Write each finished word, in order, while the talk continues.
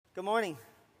Good morning.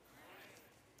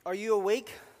 Are you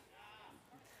awake?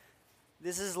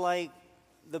 This is like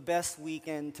the best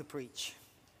weekend to preach.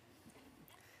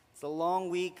 It's a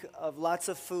long week of lots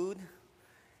of food.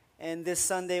 And this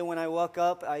Sunday when I woke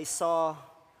up, I saw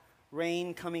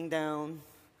rain coming down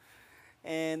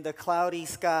and the cloudy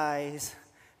skies.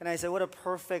 And I said, what a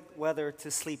perfect weather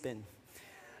to sleep in.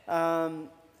 I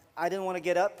didn't want to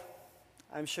get up.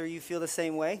 I'm sure you feel the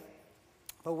same way.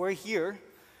 But we're here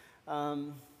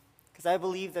because I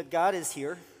believe that God is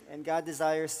here and God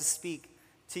desires to speak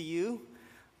to you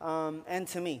and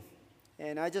to me.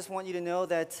 And I just want you to know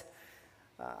that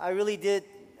I really did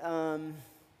have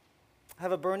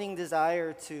a burning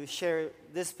desire to share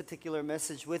this particular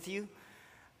message with you.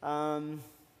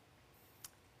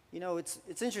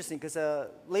 It's interesting because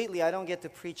lately I don't get to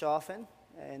preach often,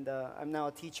 and I'm now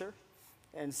a teacher,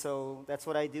 and so that's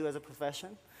what I do as a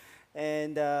profession.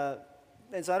 And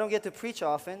so I don't get to preach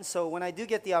often, so when I do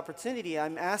get the opportunity,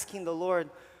 I'm asking the Lord,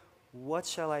 what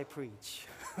shall I preach?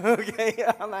 Okay,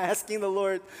 I'm asking the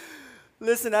Lord,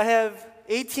 listen, I have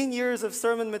 18 years of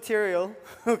sermon material,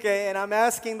 okay, and I'm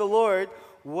asking the Lord,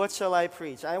 what shall I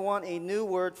preach? I want a new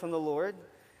word from the Lord,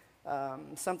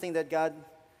 something that God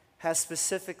has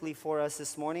specifically for us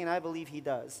this morning, and I believe He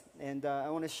does. And I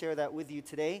want to share that with you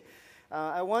today.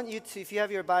 I want you to, if you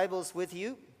have your Bibles with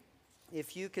you,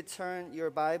 if you could turn your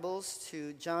Bibles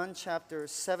to John chapter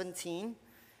 17.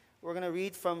 We're going to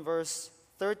read from verse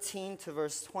 13 to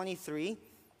verse 23.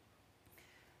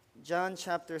 John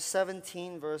chapter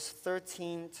 17, verse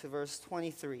 13 to verse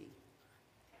 23.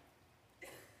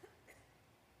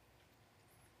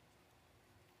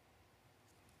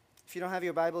 If you don't have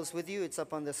your Bibles with you, it's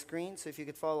up on the screen, so if you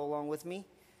could follow along with me.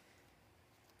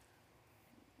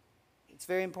 It's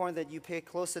very important that you pay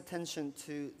close attention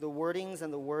to the wordings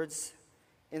and the words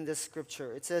in this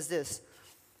scripture. It says this,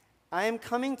 I am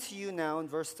coming to you now, in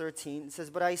verse 13, it says,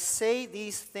 but I say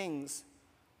these things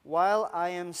while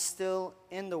I am still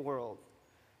in the world,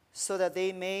 so that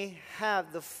they may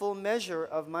have the full measure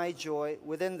of my joy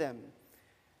within them.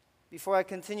 Before I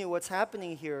continue, what's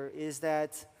happening here is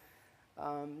that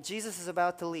Jesus is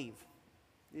about to leave.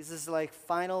 This is like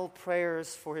final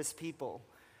prayers for His people.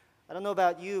 I don't know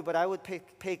about you, but I would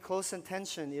pay close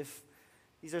attention if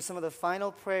these are some of the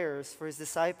final prayers for His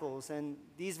disciples. And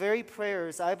these very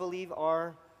prayers, I believe,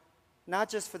 are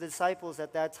not just for the disciples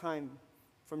at that time,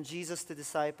 from Jesus to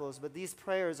disciples, but these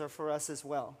prayers are for us as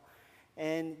well.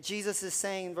 And Jesus is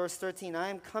saying in verse 13, I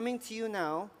am coming to you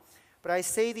now, but I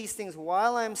say these things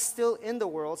while I am still in the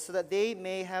world, so that they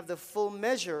may have the full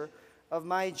measure of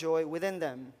my joy within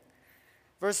them.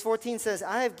 Verse 14 says,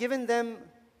 I have given them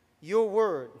your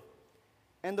word,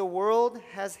 and the world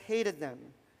has hated them.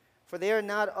 For they are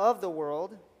not of the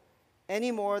world,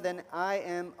 any more than I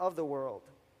am of the world.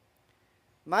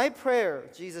 My prayer,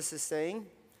 Jesus is saying,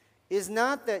 is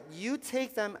not that you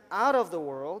take them out of the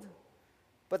world,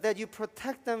 but that you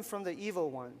protect them from the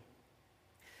evil one.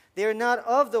 They are not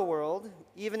of the world,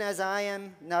 even as I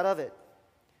am not of it.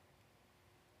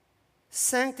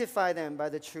 Sanctify them by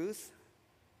the truth.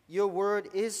 Your word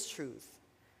is truth.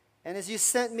 And as you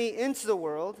sent me into the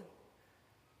world,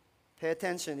 pay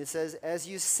attention. It says, as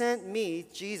you sent me,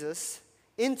 Jesus,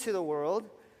 into the world,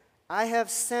 I have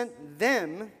sent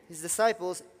them, His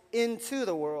disciples, into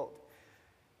the world.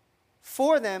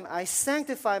 For them I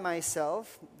sanctify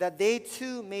myself, that they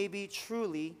too may be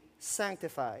truly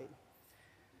sanctified.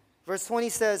 Verse 20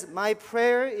 says, my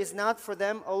prayer is not for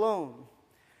them alone.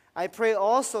 I pray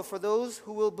also for those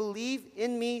who will believe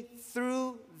in me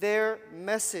through their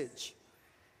message.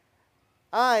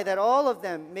 That all of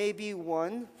them may be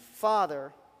one,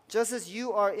 Father, just as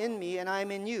you are in me and I am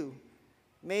in you.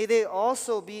 May they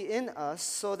also be in us,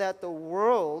 so that the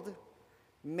world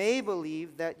may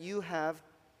believe that you have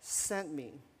sent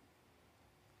me.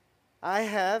 I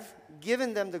have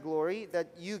given them the glory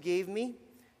that you gave me,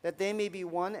 that they may be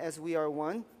one as we are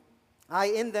one. I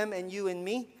in them and you in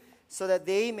me, so that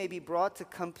they may be brought to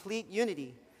complete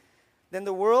unity. Then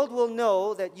the world will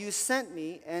know that you sent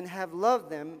me and have loved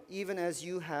them even as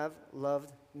you have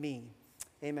loved me.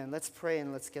 Amen. Let's pray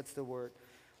and let's get to the word.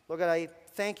 Lord God, I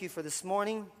thank you for this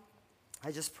morning.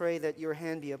 I just pray that your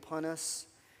hand be upon us.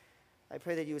 I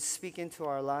pray that you would speak into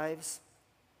our lives.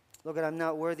 Lord God, I'm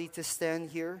not worthy to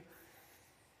stand here,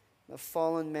 a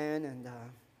fallen man, and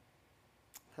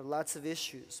have lots of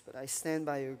issues, but I stand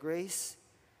by your grace.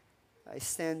 I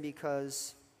stand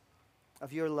because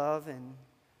of your love and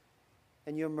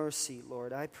your mercy,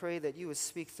 Lord. I pray that you would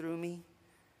speak through me.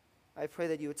 I pray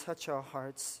that you would touch our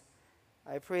hearts.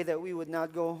 I pray that we would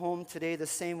not go home today the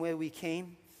same way we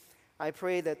came. I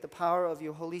pray that the power of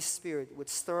your Holy Spirit would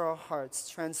stir our hearts,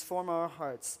 transform our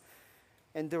hearts,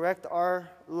 and direct our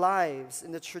lives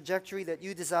in the trajectory that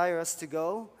you desire us to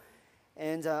go.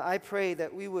 And I pray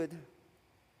that we would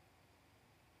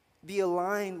be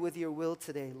aligned with your will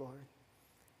today, Lord.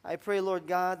 I pray, Lord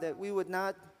God, that we would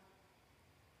not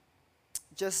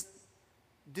just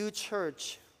do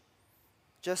church,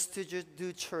 just to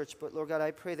do church, but Lord God,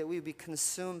 I pray that we would be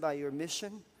consumed by your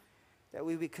mission, that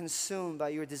we would be consumed by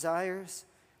your desires,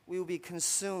 we will be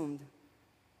consumed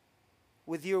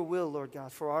with your will, Lord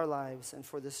God, for our lives and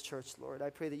for this church, Lord. I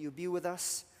pray that you be with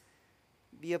us,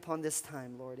 be upon this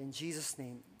time, Lord. In Jesus'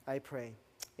 name, I pray.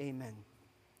 Amen.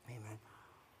 Amen.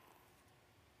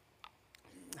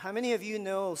 How many of you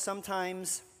know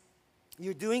sometimes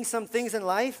you're doing some things in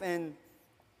life and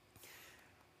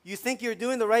you think you're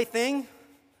doing the right thing,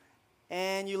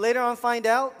 and you later on find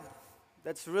out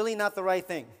that's really not the right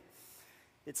thing?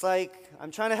 It's like I'm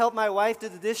trying to help my wife do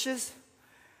the dishes,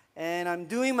 and I'm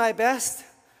doing my best,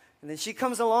 and then she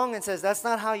comes along and says, that's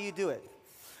not how you do it.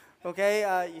 Okay,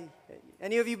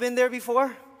 any of you been there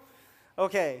before?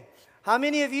 Okay, how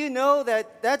many of you know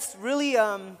that that's really,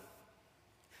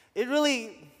 it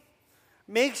really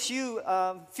makes you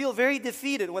feel very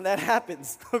defeated when that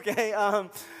happens, okay?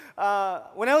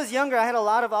 When I was younger, I had a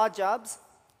lot of odd jobs,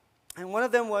 and one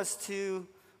of them was to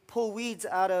pull weeds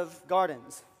out of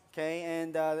gardens, okay?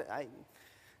 And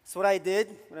that's what I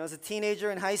did when I was a teenager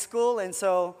in high school. And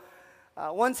so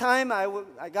one time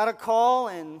I got a call,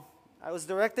 and I was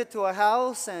directed to a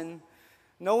house, and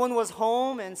no one was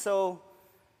home, and so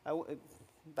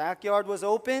backyard was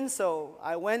open, so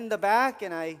I went in the back,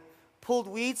 and I pulled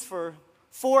weeds for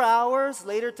 4 hours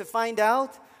later to find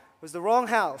out it was the wrong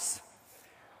house.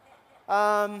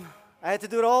 I had to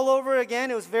do it all over again.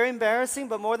 It was very embarrassing,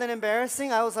 but more than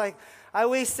embarrassing, I was like, I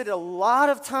wasted a lot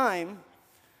of time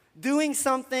doing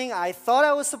something I thought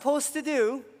I was supposed to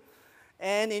do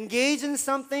and engage in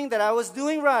something that I was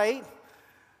doing right,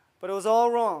 but it was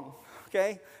all wrong,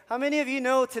 okay? How many of you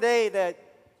know today that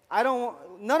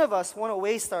none of us want to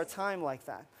waste our time like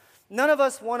that? None of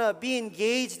us want to be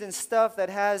engaged in stuff that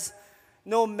has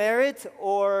no merit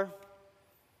or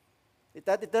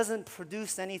that it doesn't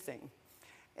produce anything.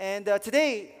 And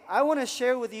today, I want to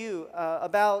share with you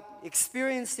about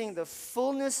experiencing the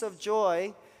fullness of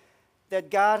joy that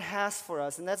God has for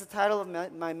us. And that's the title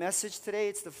of my message today.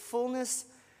 It's the fullness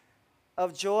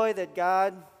of joy that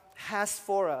God has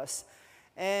for us.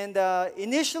 And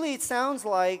initially, it sounds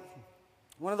like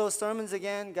one of those sermons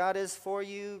again, God is for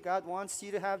you, God wants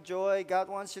you to have joy, God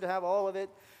wants you to have all of it.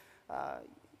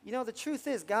 You know, the truth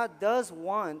is, God does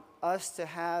want us to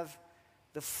have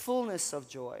the fullness of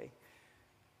joy.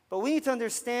 But we need to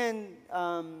understand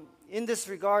in this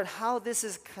regard how this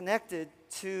is connected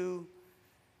to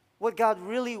what God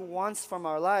really wants from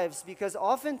our lives. Because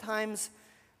oftentimes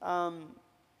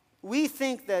we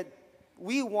think that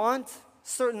we want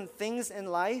certain things in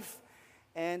life,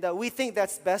 and we think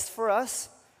that's best for us.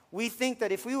 We think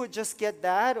that if we would just get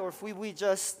that, or if we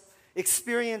just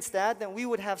experience that, then we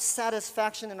would have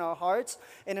satisfaction in our hearts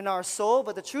and in our soul.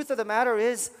 But the truth of the matter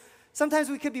is, sometimes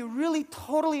we could be really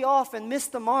totally off and miss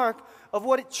the mark of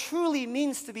what it truly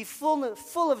means to be full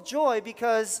of joy,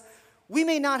 because we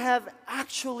may not have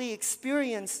actually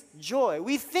experienced joy.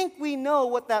 We think we know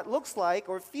what that looks like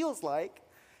or feels like,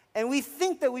 and we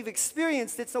think that we've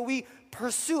experienced it, so we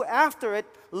pursue after it,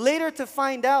 later to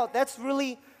find out that's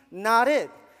really not it.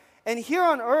 And here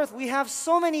on earth, we have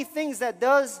so many things that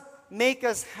does make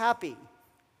us happy.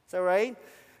 Is that right?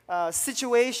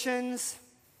 Situations,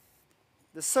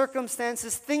 the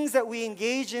circumstances, things that we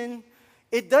engage in,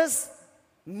 it does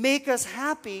make us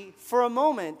happy for a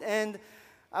moment. And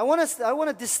I want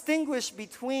to distinguish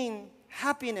between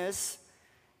happiness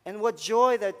and what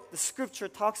joy that the scripture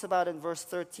talks about in verse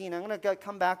 13. I'm going to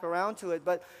come back around to it.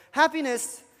 But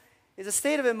happiness is a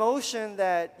state of emotion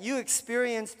that you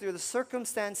experience through the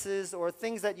circumstances or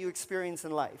things that you experience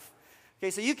in life.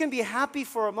 Okay, so you can be happy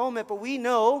for a moment, but we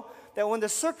know that when the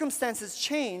circumstances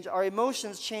change, our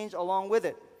emotions change along with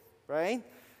it, right?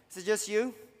 Is it just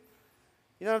you?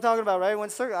 You know what I'm talking about,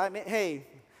 right? Hey,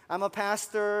 I'm a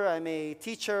pastor, I'm a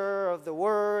teacher of the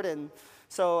Word, and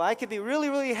so I could be really,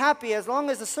 really happy as long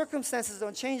as the circumstances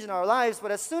don't change in our lives.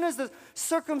 But as soon as the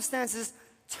circumstances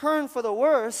turn for the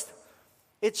worst,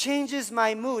 it changes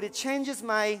my mood. It changes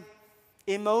my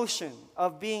emotion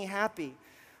of being happy.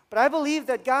 But I believe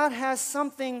that God has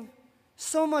something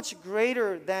so much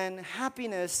greater than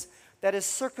happiness that is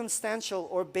circumstantial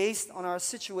or based on our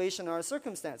situation or our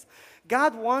circumstance.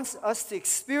 God wants us to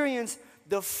experience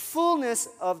the fullness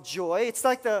of joy. It's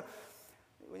like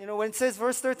when it says,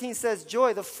 verse 13 says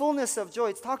joy, the fullness of joy,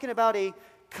 it's talking about a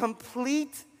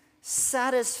complete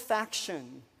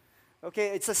satisfaction Okay,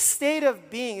 it's a state of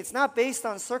being. It's not based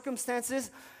on circumstances.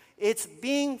 It's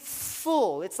being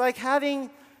full. It's like having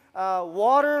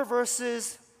water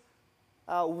versus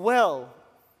well,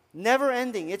 never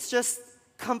ending. It's just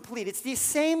complete. It's the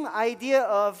same idea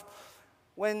of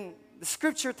when the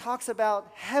scripture talks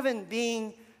about heaven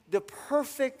being the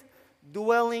perfect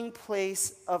dwelling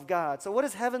place of God. So what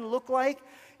does heaven look like?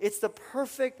 It's the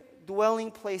perfect dwelling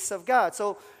place of God.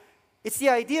 So it's the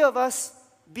idea of us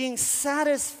being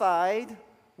satisfied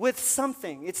with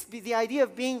something. It's the idea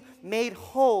of being made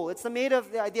whole. It's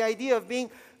the idea of being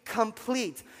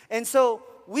complete. And so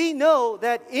we know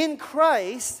that in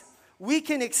Christ, we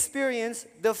can experience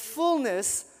the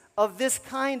fullness of this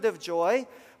kind of joy.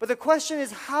 But the question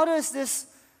is, how does this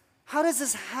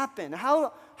happen?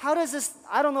 How does this,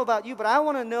 I don't know about you, but I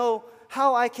want to know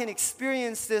how I can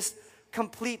experience this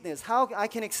completeness, how I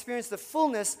can experience the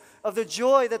fullness of the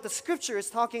joy that the scripture is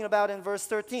talking about in verse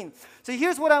 13. So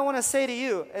here's what I want to say to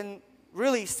you, and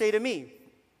really say to me,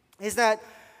 is that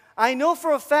I know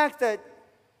for a fact that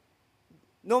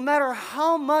no matter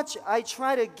how much I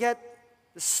try to get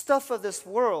the stuff of this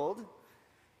world,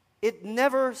 it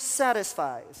never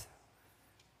satisfies.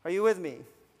 Are you with me?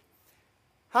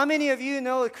 How many of you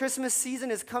know the Christmas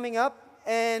season is coming up,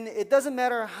 and it doesn't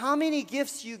matter how many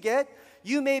gifts you get,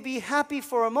 you may be happy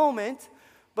for a moment,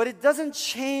 but it doesn't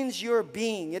change your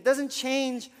being. It doesn't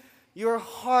change your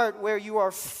heart where you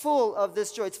are full of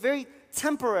this joy. It's very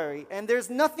temporary, and there's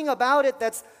nothing about it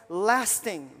that's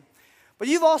lasting. But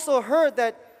you've also heard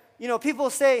that,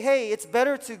 people say, hey, it's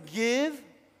better to give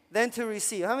than to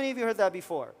receive. How many of you heard that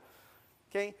before?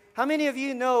 Okay? How many of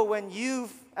you know when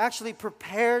you've actually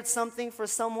prepared something for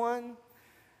someone,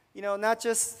 not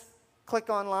just click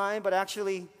online, but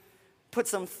actually put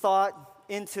some thought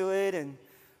into it and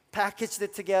packaged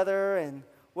it together, and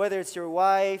whether it's your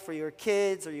wife or your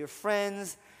kids or your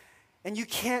friends, and you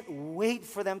can't wait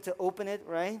for them to open it,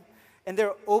 right? And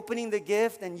they're opening the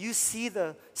gift, and you see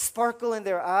the sparkle in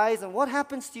their eyes, and what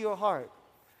happens to your heart?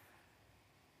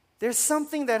 There's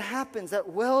something that happens that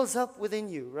wells up within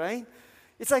you, right?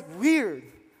 It's like weird.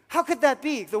 How could that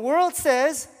be? The world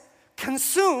says,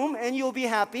 consume and you'll be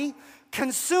happy.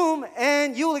 Consume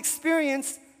and you'll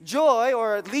experience joy,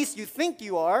 or at least you think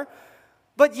you are.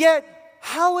 But yet,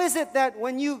 how is it that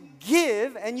when you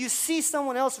give and you see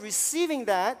someone else receiving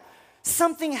that,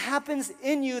 something happens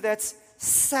in you that's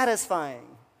satisfying?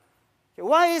 Okay,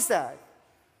 why is that?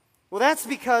 Well, that's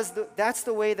because that's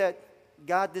the way that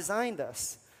God designed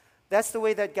us. That's the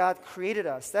way that God created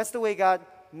us. That's the way God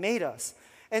made us.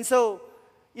 And so,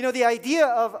 the idea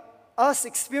of us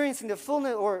experiencing the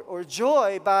fullness or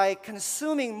joy by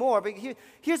consuming more, but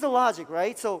here's the logic,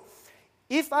 right? So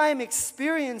if I'm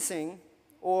experiencing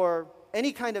or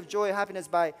any kind of joy or happiness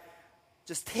by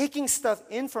just taking stuff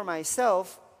in for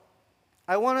myself,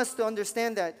 I want us to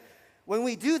understand that when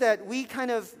we do that, we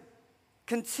kind of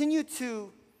continue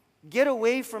to get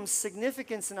away from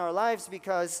significance in our lives,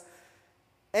 because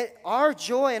our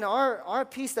joy and our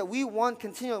peace that we want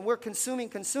continue, and we're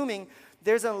consuming,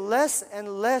 there's a less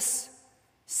and less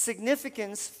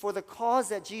significance for the cause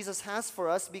that Jesus has for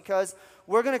us, because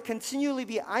we're going to continually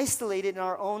be isolated in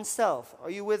our own self.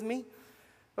 Are you with me?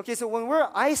 Okay, so when we're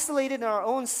isolated in our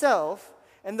own self,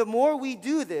 and the more we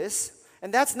do this,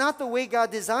 and that's not the way God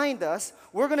designed us,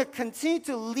 we're going to continue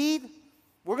to lead,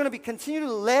 we're going to be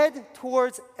continually led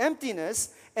towards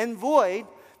emptiness and void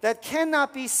that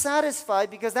cannot be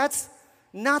satisfied, because that's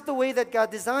not the way that God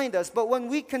designed us. But when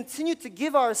we continue to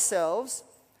give ourselves,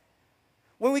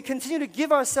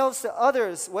 to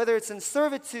others, whether it's in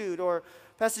servitude, or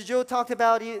Pastor Joe talked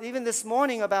about even this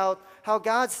morning about how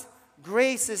God's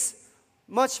grace is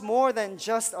much more than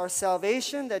just our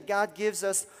salvation, that God gives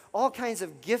us all kinds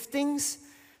of giftings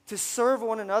to serve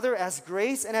one another as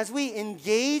grace. And as we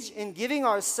engage in giving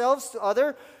ourselves to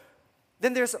others,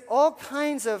 then there's all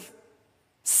kinds of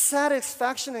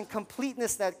satisfaction and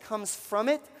completeness that comes from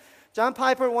it. John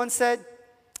Piper once said,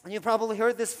 and you probably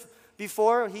heard this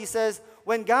before, he says,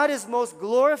 when God is most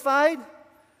glorified,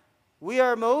 we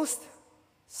are most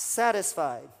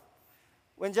satisfied.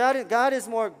 When God is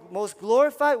most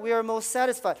glorified, we are most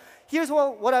satisfied. Here's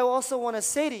what I also want to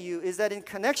say to you, is that in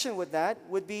connection with that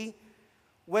would be,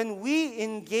 when we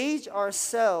engage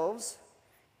ourselves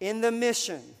in the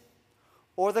mission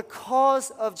or the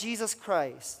cause of Jesus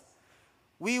Christ,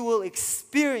 we will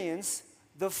experience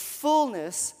the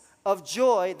fullness of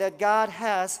joy that God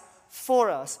has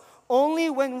for us. Only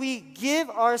when we give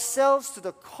ourselves to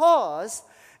the cause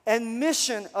and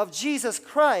mission of Jesus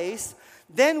Christ,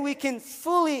 then we can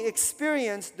fully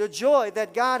experience the joy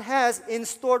that God has in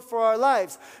store for our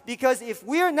lives. Because if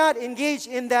we're not engaged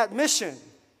in that mission,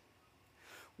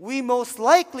 we most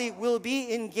likely will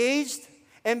be engaged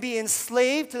and be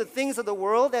enslaved to the things of the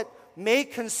world that may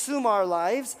consume our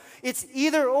lives. It's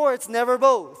either or, it's never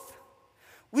both.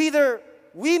 Either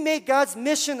we make God's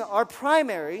mission our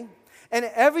primary and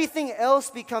everything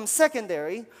else becomes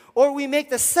secondary, or we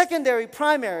make the secondary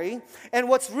primary and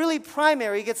what's really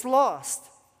primary gets lost.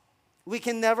 We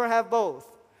can never have both.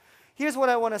 Here's what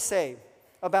I want to say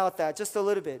about that, just a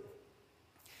little bit.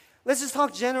 Let's just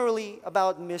talk generally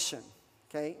about mission,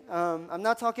 okay? I'm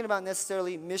not talking about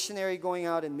necessarily missionary going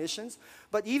out in missions,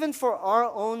 but even for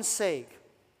our own sake,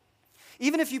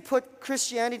 even if you put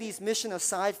Christianity's mission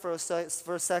aside for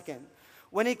a second,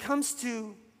 when it comes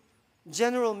to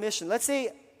general mission, let's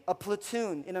say a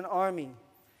platoon in an army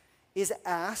is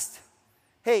asked,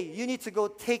 hey, you need to go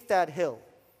take that hill,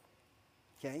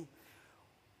 okay?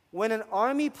 When an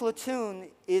army platoon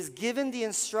is given the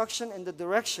instruction and the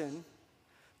direction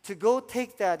to go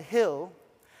take that hill,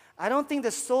 I don't think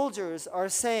the soldiers are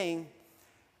saying,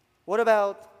 what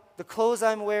about the clothes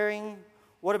I'm wearing?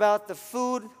 What about the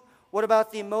food? What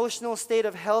about the emotional state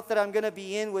of health that I'm going to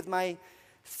be in with my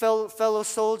fellow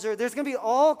soldier? There's going to be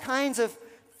all kinds of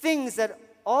things that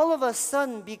all of a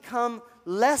sudden become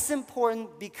less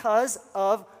important because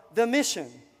of the mission.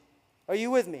 Are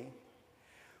you with me?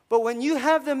 But when you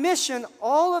have the mission,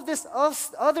 all of this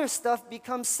other stuff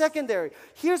becomes secondary.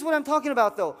 Here's what I'm talking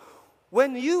about though.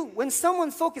 When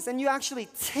someone focuses and you actually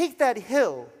take that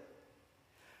hill,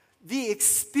 the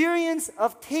experience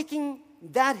of taking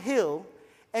that hill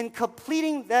and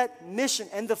completing that mission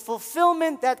and the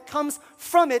fulfillment that comes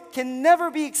from it can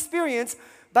never be experienced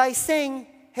by saying,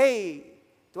 hey,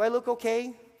 do I look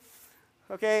okay?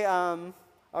 Okay,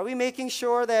 are we making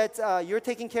sure that you're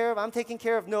taken care of, I'm taken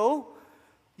care of? No.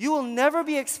 You will never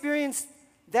be experienced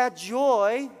that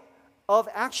joy of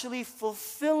actually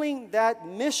fulfilling that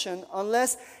mission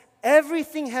unless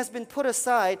everything has been put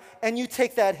aside and you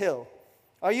take that hill.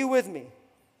 Are you with me?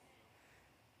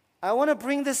 I want to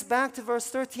bring this back to verse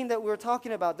 13 that we were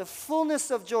talking about, the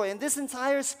fullness of joy. And this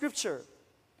entire scripture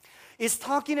is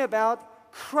talking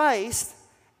about Christ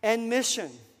and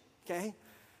mission, okay?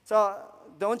 So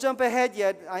don't jump ahead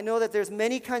yet. I know that there's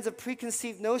many kinds of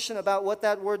preconceived notion about what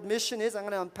that word mission is. I'm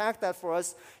going to unpack that for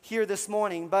us here this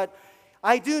morning. But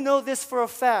I do know this for a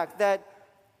fact, that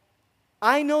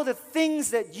I know the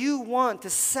things that you want to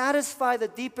satisfy the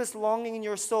deepest longing in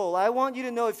your soul. I want you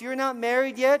to know if you're not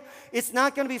married yet, it's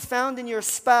not going to be found in your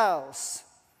spouse.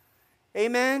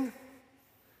 Amen?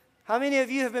 How many of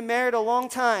you have been married a long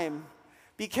time?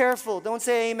 Be careful. Don't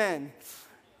say amen.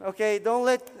 Okay,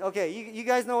 you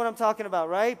guys know what I'm talking about,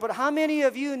 right? But how many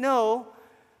of you know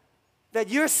that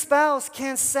your spouse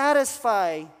can't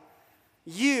satisfy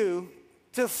you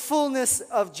to fullness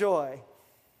of joy?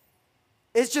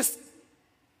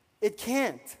 It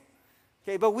can't.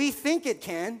 Okay, but we think it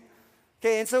can.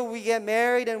 Okay, and so we get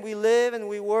married and we live and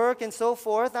we work and so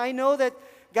forth. I know that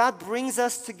God brings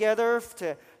us together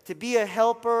to be a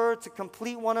helper, to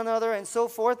complete one another and so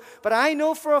forth. But I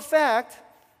know for a fact,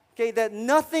 okay, that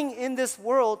nothing in this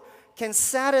world can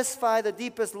satisfy the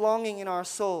deepest longing in our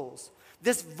souls.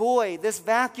 This void, this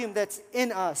vacuum that's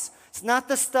in us. It's not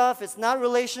the stuff, it's not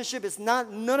relationship, it's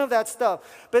not none of that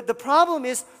stuff. But the problem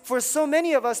is, for so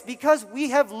many of us, because we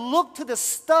have looked to the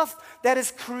stuff that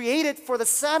is created for the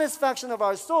satisfaction of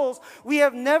our souls, we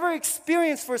have never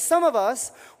experienced, for some of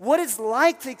us, what it's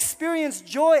like to experience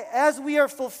joy as we are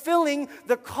fulfilling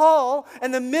the call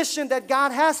and the mission that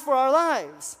God has for our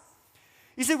lives.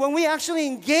 You see, when we actually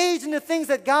engage in the things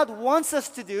that God wants us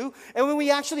to do, and when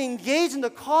we actually engage in the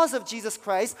cause of Jesus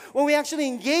Christ, when we actually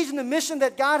engage in the mission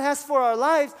that God has for our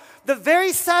lives, the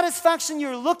very satisfaction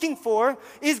you're looking for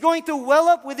is going to well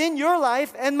up within your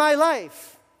life and my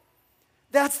life.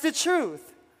 That's the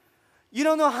truth. You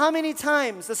don't know how many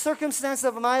times the circumstance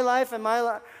of my life and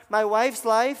my wife's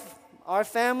life, our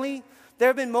family, there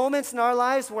have been moments in our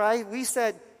lives where we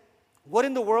said, what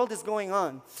in the world is going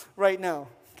on right now?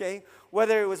 Okay?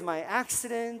 Whether it was my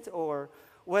accident or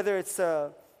whether it's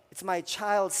my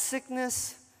child's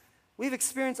sickness. We've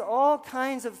experienced all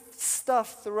kinds of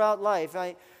stuff throughout life.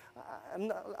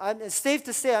 It's safe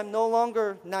to say I'm no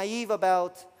longer naive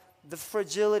about the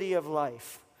fragility of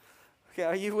life. Okay,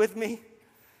 are you with me?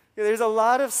 There's a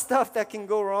lot of stuff that can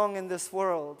go wrong in this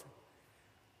world.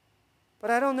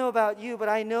 But I don't know about you, but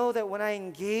I know that when I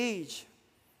engage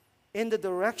in the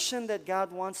direction that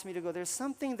God wants me to go, there's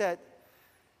something that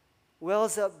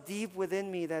wells up deep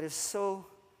within me that is so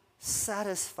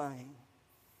satisfying.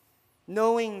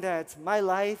 Knowing that my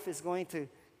life is going to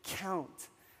count,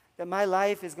 that my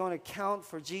life is going to count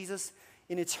for Jesus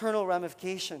in eternal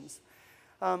ramifications.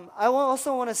 I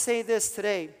also want to say this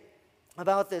today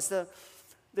about this.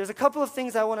 there's a couple of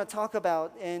things I want to talk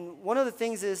about, and one of the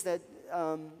things is that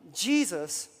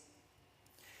Jesus,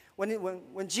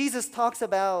 when Jesus talks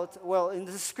about, well, in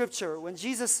the scripture, when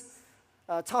Jesus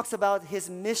talks about his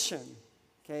mission,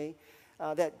 okay,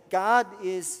 that God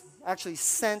is actually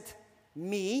sent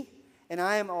me, and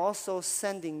I am also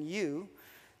sending you,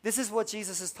 this is what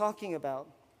Jesus is talking about.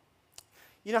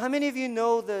 You know, how many of you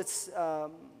know that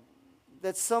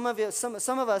some of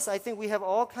us, I think we have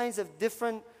all kinds of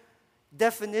different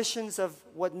definitions of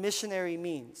what missionary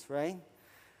means, right?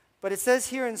 But it says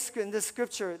here in this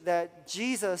scripture that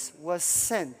Jesus was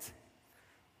sent.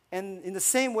 And in the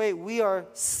same way, we are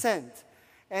sent.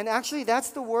 And actually, that's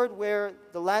the word where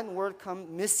the Latin word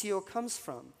missio comes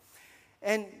from.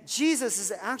 And Jesus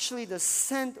is actually the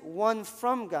sent one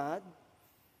from God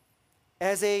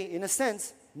as in a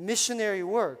sense, missionary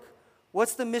work.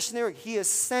 What's the missionary work? He is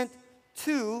sent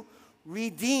to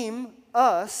redeem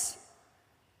us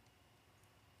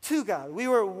to God. We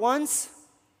were once,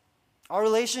 our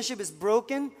relationship is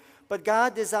broken, but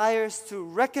God desires to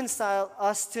reconcile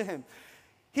us to Him.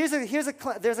 There's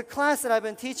a class that I've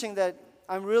been teaching that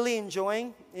I'm really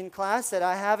enjoying in class that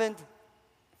I haven't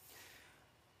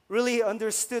really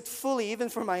understood fully, even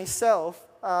for myself.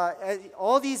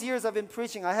 All these years I've been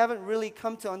preaching, I haven't really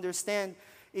come to understand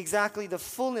exactly the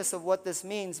fullness of what this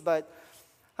means. But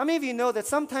how many of you know that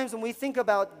sometimes when we think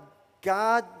about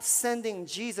God sending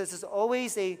Jesus, it's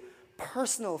always a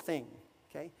personal thing,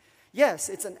 okay? Yes,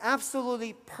 it's an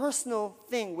absolutely personal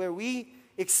thing where we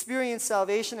experience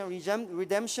salvation and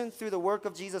redemption through the work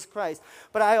of Jesus Christ.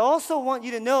 But I also want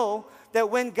you to know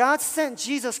that when God sent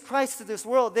Jesus Christ to this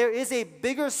world, there is a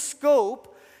bigger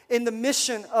scope in the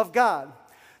mission of God.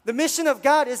 The mission of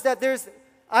God is that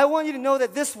I want you to know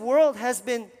that this world has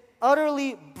been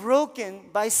utterly broken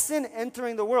by sin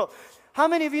entering the world. How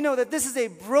many of you know that this is a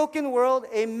broken world,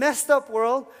 a messed up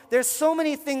world? There's so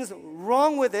many things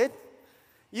wrong with it.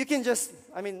 You can just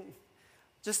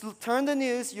turn the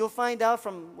news. You'll find out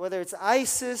from whether it's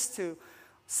ISIS to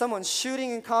someone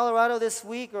shooting in Colorado this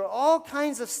week or all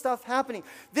kinds of stuff happening.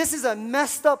 This is a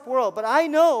messed up world. But I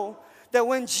know that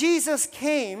when Jesus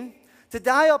came to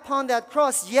die upon that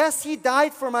cross, yes, He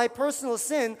died for my personal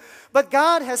sin, but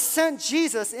God has sent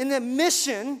Jesus in a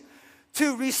mission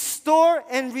to restore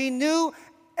and renew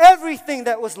everything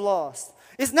that was lost.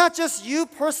 It's not just you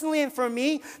personally and for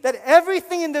me, that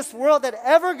everything in this world that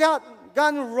ever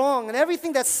gotten wrong and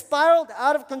everything that spiraled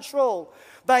out of control,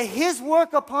 by His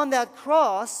work upon that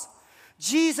cross,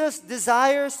 Jesus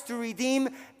desires to redeem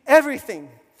everything.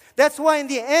 That's why in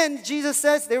the end, Jesus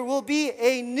says there will be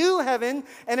a new heaven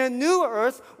and a new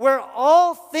earth where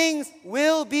all things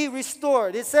will be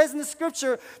restored. It says in the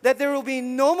scripture that there will be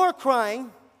no more crying,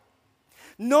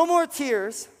 no more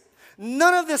tears,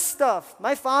 none of this stuff.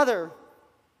 My father,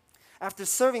 after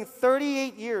serving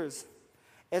 38 years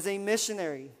as a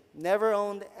missionary, never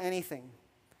owned anything,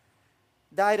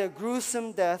 died a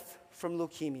gruesome death from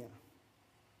leukemia.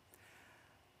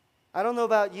 I don't know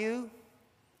about you,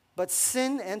 but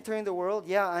sin entering the world,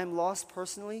 yeah, I'm lost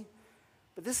personally.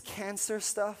 But this cancer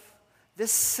stuff,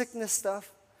 this sickness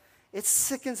stuff, it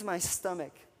sickens my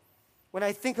stomach when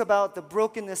I think about the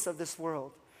brokenness of this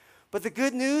world. But the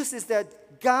good news is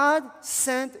that God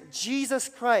sent Jesus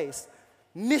Christ,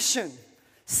 mission,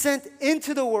 sent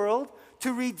into the world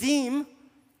to redeem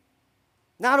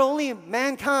not only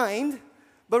mankind,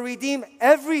 but redeem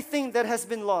everything that has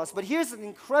been lost. But here's an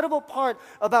incredible part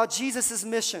about Jesus'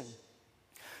 mission.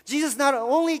 Jesus not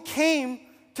only came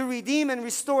to redeem and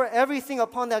restore everything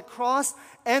upon that cross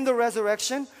and the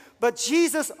resurrection, but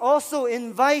Jesus also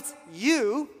invites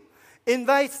me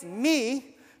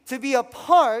to be a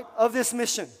part of this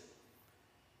mission.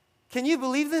 Can you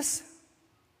believe this?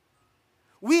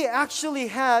 We actually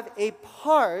have a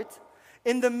part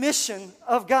in the mission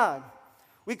of God.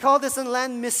 We call this in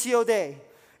Latin Missio Dei.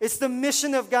 It's the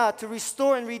mission of God to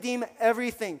restore and redeem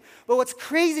everything. But what's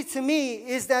crazy to me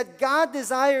is that God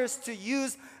desires to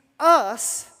use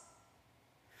us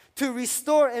to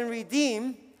restore and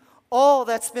redeem all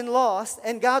that's been lost,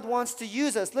 and God wants to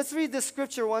use us. Let's read this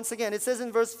scripture once again. It says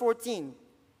in verse 14,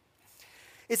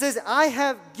 it says, I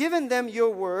have given them your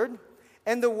word,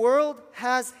 and the world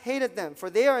has hated them,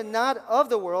 for they are not of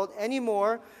the world any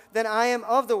more than I am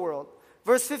of the world.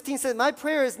 Verse 15 says, my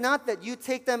prayer is not that you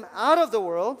take them out of the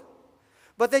world,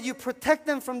 but that you protect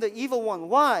them from the evil one.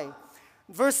 Why?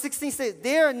 Verse 16 says,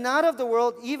 they are not of the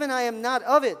world, even I am not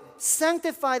of it.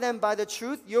 Sanctify them by the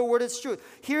truth. Your word is truth.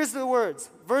 Here's the words.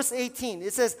 Verse 18,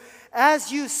 it says,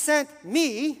 as you sent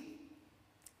me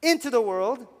into the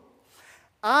world,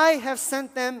 I have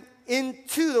sent them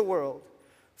into the world.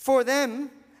 For them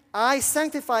I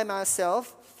sanctify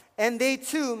myself, and they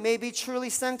too may be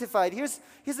truly sanctified. Here's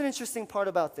an interesting part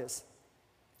about this.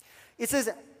 It says,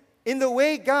 in the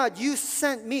way, God, you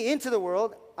sent me into the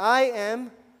world, I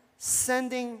am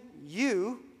sending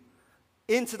you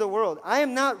into the world. I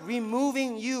am not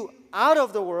removing you out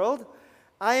of the world.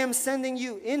 I am sending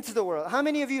you into the world. How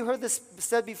many of you heard this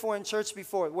said before in church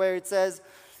before, where it says,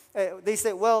 they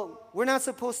say, well, we're not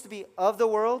supposed to be of the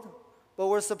world, but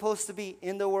we're supposed to be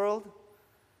in the world,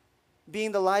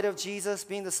 being the light of Jesus,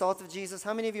 being the salt of Jesus.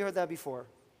 How many of you heard that before?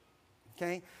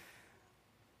 Okay.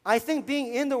 I think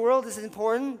being in the world is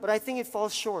important, but I think it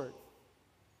falls short.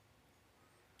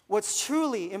 What's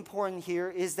truly important here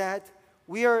is that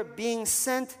we are being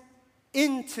sent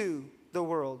into the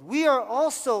world. We are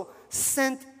also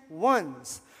sent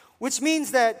ones, which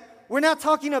means that we're not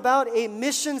talking about a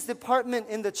missions department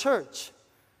in the church.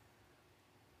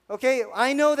 Okay,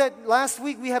 I know that last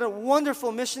week we had a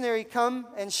wonderful missionary come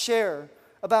and share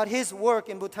about his work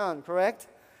in Bhutan, correct?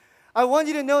 I want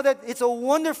you to know that it's a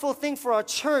wonderful thing for our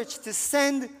church to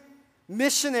send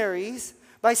missionaries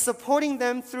by supporting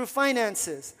them through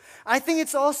finances. I think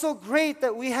it's also great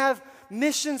that we have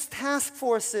missions task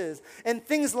forces and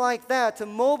things like that to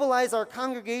mobilize our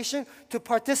congregation to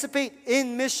participate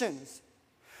in missions.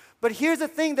 But here's the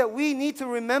thing that we need to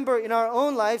remember in our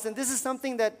own lives, and this is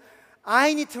something that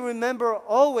I need to remember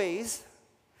always,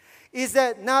 is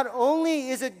that not only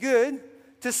is it good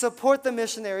to support the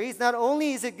missionaries, not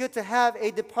only is it good to have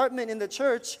a department in the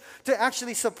church to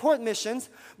actually support missions,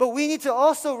 but we need to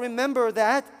also remember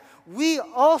that we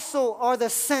also are the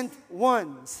sent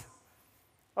ones.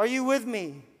 Are you with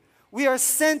me? We are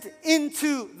sent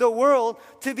into the world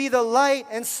to be the light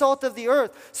and salt of the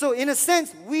earth. So in a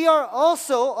sense, we are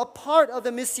also a part of the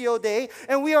Missio Dei,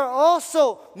 and we are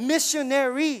also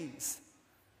missionaries,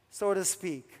 so to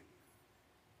speak.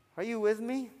 Are you with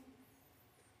me?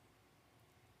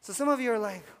 So some of you are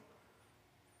like,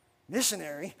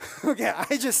 missionary? Okay,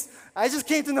 I just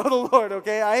came to know the Lord,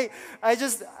 okay? I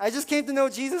just came to know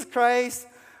Jesus Christ.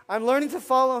 I'm learning to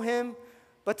follow him.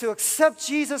 But to accept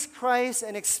Jesus Christ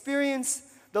and experience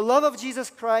the love of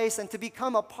Jesus Christ and to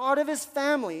become a part of his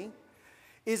family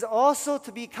is also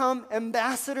to become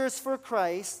ambassadors for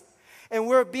Christ, and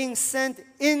we're being sent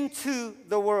into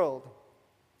the world.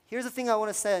 Here's the thing I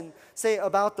want to say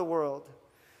about the world.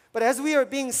 But as we are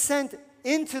being sent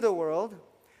into the world,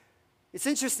 it's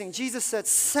interesting. Jesus said,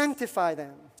 sanctify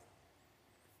them.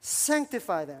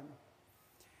 Sanctify them.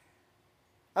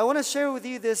 I want to share with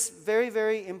you this very,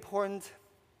 very important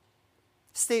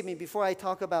statement before I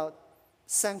talk about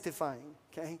sanctifying,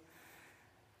 okay?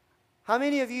 How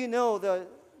many of you know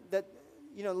that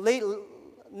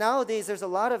nowadays there's a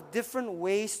lot of different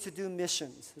ways to do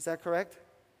missions. Is that correct?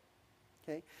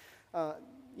 Okay.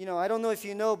 I don't know if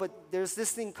you know, but there's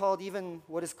this thing called even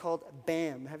what is called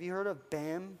BAM. Have you heard of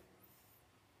BAM?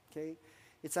 Okay.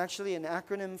 It's actually an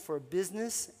acronym for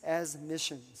Business as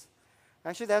Missions.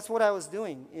 Actually, that's what I was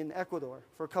doing in Ecuador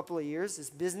for a couple of years, is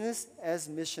Business as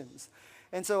Missions.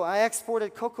 And so I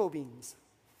exported cocoa beans.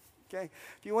 Okay.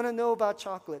 If you want to know about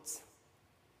chocolates,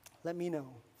 let me know.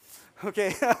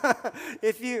 Okay. I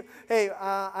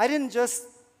didn't just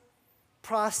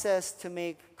process to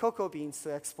make cocoa beans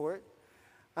to export.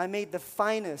 I made the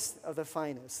finest of the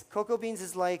finest. Cocoa beans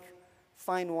is like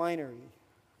fine winery.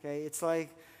 Okay. It's like,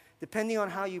 depending on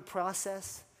how you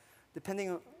process,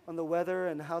 depending on the weather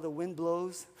and how the wind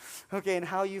blows, okay, and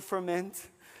how you ferment,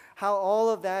 how all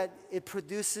of that, it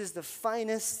produces the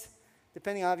finest,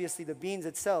 depending obviously the beans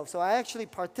itself. So I actually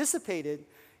participated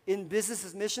in Business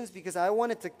as Missions because I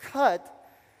wanted to cut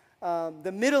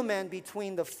the middleman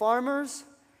between the farmers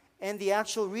and the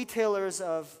actual retailers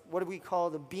of what we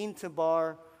call the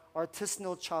bean-to-bar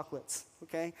artisanal chocolates,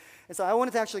 okay? And so I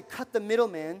wanted to actually cut the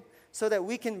middleman so that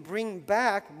we can bring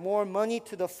back more money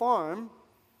to the farm.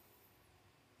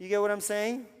 You get what I'm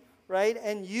saying? Right?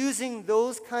 And using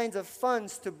those kinds of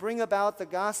funds to bring about the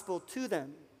gospel to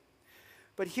them.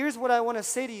 But here's what I want to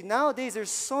say to you. Nowadays, there's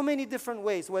so many different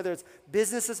ways, whether it's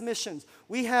Business as Missions.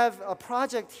 We have a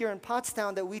project here in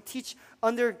Pottstown that we teach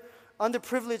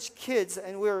underprivileged kids,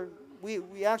 and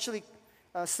we actually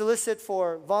solicit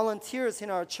for volunteers in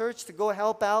our church to go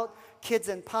help out kids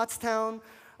in Pottstown.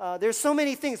 There's so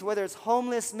many things, whether it's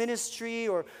homeless ministry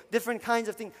or different kinds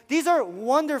of things. These are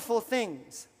wonderful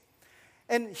things.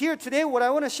 And here today, what I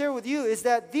want to share with you is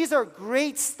that these are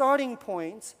great starting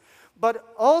points, but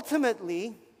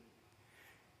ultimately,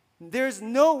 there's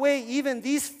no way even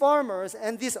these farmers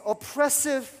and these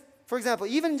oppressive, for example,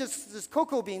 even just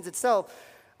cocoa beans itself,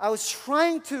 I was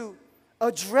trying to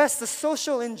address the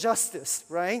social injustice,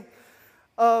 right,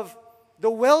 of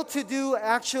the well-to-do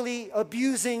actually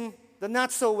abusing the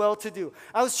not so well-to-do.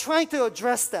 I was trying to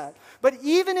address that. But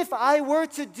even if I were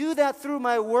to do that through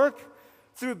my work,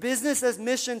 through business as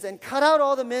missions, and cut out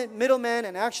all the middlemen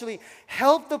and actually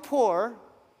help the poor,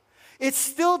 it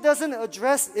still doesn't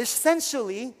address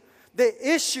essentially the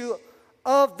issue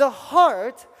of the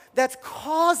heart that's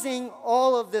causing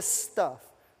all of this stuff.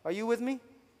 Are you with me?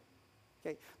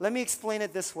 Okay, let me explain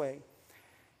it this way.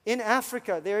 In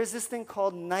Africa, there is this thing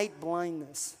called night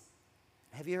blindness.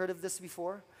 Have you heard of this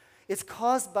before? It's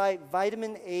caused by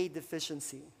vitamin A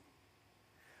deficiency.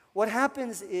 What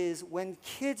happens is when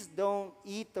kids don't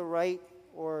eat the right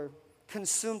or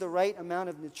consume the right amount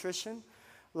of nutrition,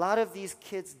 a lot of these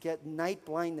kids get night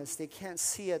blindness. They can't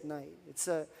see at night. It's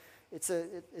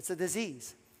a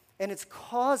disease. And it's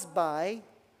caused by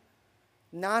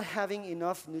not having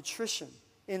enough nutrition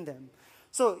in them.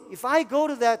 So if I go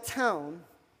to that town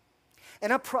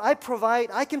and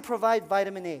I can provide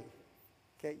vitamin A.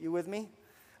 Okay, you with me?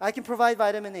 I can provide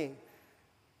vitamin A.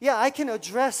 Yeah, I can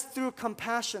address through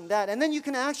compassion that. And then you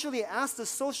can actually ask the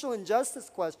social injustice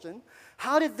question,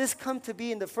 how did this come to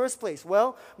be in the first place?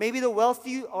 Well, maybe the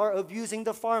wealthy are abusing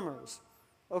the farmers,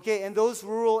 okay, in those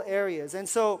rural areas. And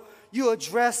so you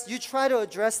try to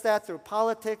address that through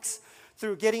politics,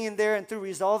 through getting in there and through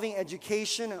resolving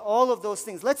education and all of those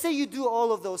things. Let's say you do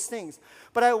all of those things.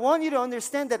 But I want you to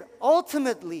understand that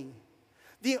ultimately,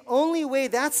 the only way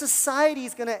that society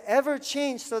is going to ever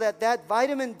change so that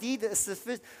vitamin D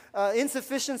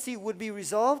insufficiency would be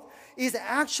resolved is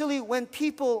actually when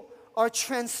people are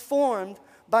transformed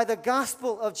by the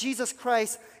gospel of Jesus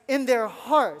Christ in their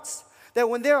hearts. That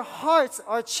when their hearts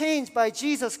are changed by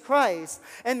Jesus Christ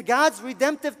and God's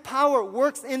redemptive power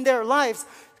works in their lives,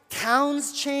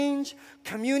 towns change,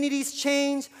 communities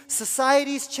change,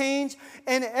 societies change,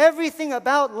 and everything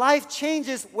about life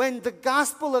changes when the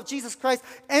gospel of Jesus Christ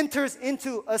enters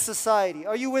into a society.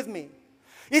 Are you with me?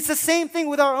 It's the same thing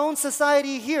with our own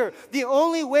society here. The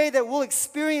only way that we'll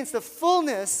experience the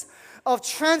fullness of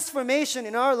transformation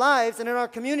in our lives and in our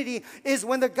community is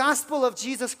when the gospel of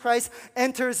Jesus Christ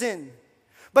enters in.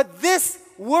 But this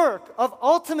work of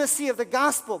ultimacy of the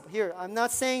gospel, here, I'm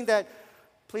not saying that,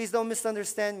 please don't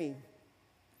misunderstand me.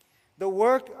 The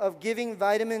work of giving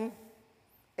vitamin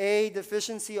A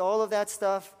deficiency, all of that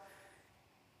stuff,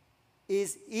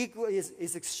 is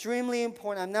extremely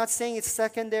important. I'm not saying it's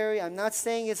secondary. I'm not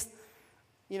saying it's,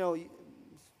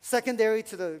 secondary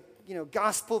to the,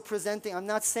 gospel presenting. I'm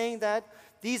not saying that.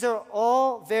 These are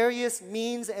all various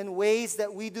means and ways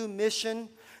that we do mission.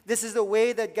 This is the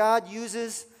way that God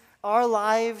uses our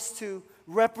lives to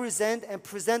represent and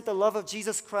present the love of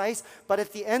Jesus Christ. But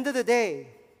at the end of the day,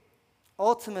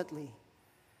 ultimately,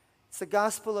 it's the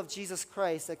gospel of Jesus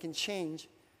Christ that can change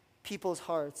people's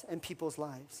hearts and people's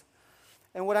lives.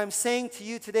 And what I'm saying to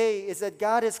you today is that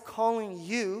God is calling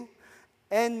you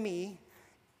and me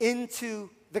into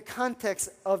the context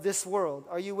of this world.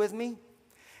 Are you with me?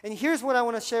 And here's what I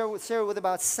want to share with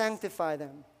about sanctify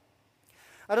them.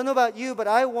 I don't know about you, but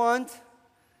I want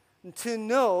to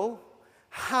know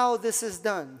how this is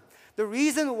done. The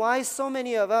reason why so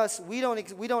many of us, we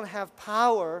don't have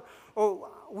power, or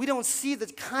we don't see the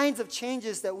kinds of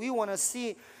changes that we want to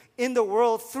see in the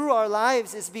world through our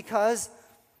lives is because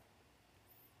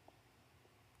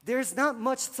there's not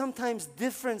much sometimes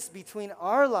difference between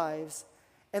our lives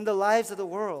and the lives of the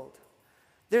world.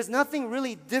 There's nothing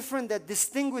really different that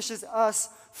distinguishes us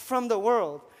from the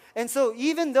world. And so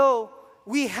even though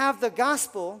we have the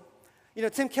gospel,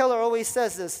 Tim Keller always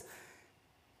says this,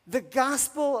 the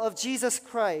gospel of Jesus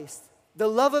Christ, the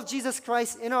love of Jesus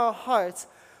Christ in our hearts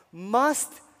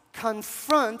must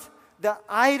confront the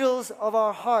idols of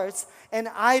our hearts and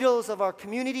idols of our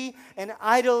community and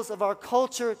idols of our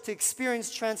culture to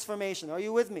experience transformation. Are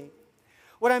you with me?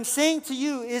 What I'm saying to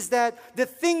you is that the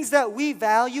things that we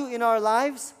value in our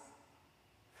lives,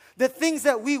 the things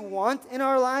that we want in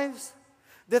our lives,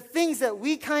 the things that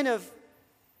we kind of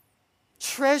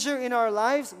treasure in our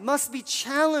lives must be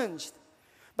challenged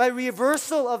by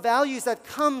reversal of values that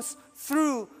comes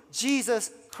through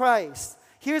Jesus Christ.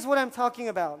 Here's what I'm talking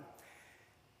about.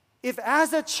 If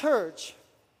as a church,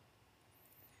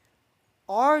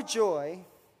 our joy,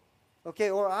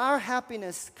 or our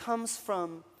happiness comes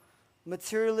from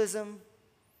materialism,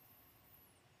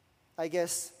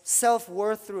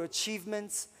 self-worth through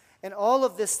achievements, and all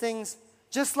of these things,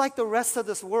 just like the rest of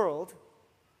this world,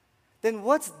 then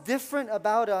what's different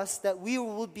about us that we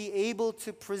will be able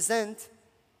to present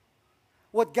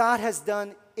what God has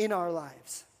done in our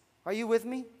lives? Are you with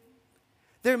me?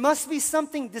 There must be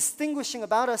something distinguishing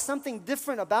about us, something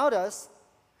different about us,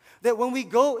 that when we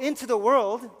go into the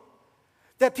world,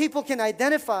 that people can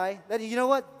identify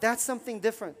that, that's something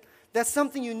different. That's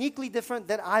something uniquely different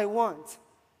that I want.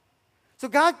 So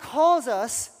God calls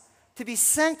us to be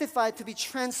sanctified, to be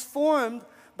transformed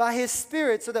by His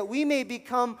Spirit so that we may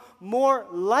become more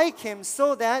like Him,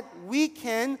 so that we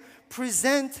can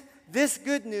present this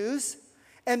good news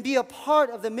and be a part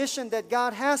of the mission that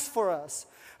God has for us.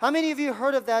 How many of you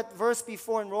heard of that verse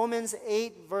before in Romans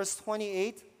 8, verse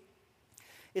 28?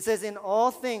 It says, in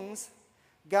all things,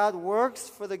 God works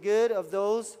for the good of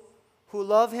those who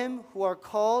love Him, who are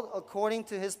called according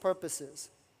to His purposes.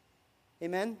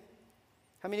 Amen?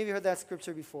 How many of you heard that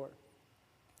scripture before?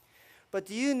 But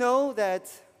do you know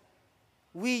that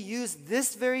we use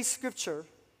this very scripture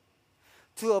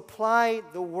to apply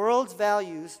the world's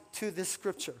values to this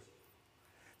scripture?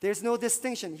 There's no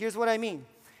distinction. Here's what I mean.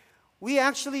 We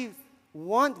actually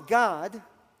want God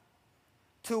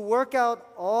to work out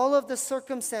all of the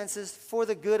circumstances for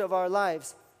the good of our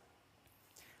lives.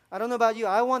 I don't know about you,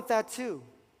 I want that too.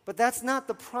 But that's not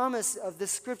the promise of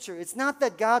this scripture. It's not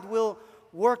that God will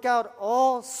work out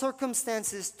all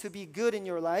circumstances to be good in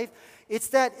your life. It's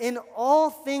that in all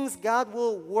things God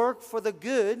will work for the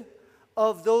good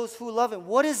of those who love Him.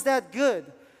 What is that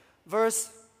good?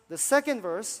 The second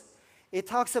verse, it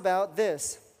talks about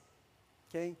this.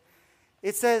 Okay?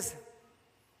 It says,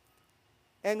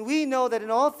 and we know that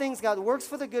in all things God works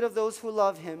for the good of those who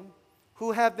love Him,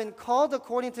 who have been called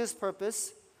according to His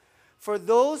purpose. For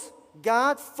those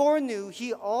God foreknew,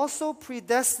 He also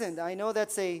predestined. I know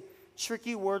that's a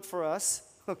tricky word for us,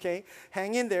 okay?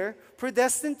 Hang in there.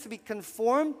 Predestined to be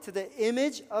conformed to the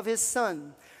image of His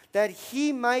Son, that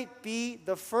He might be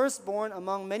the firstborn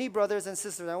among many brothers and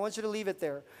sisters. I want you to leave it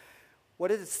there.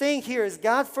 What it's saying here is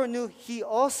God foreknew, He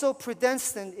also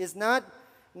predestined is not,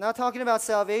 I'm not talking about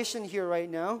salvation here right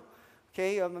now,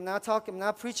 okay? I'm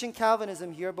not preaching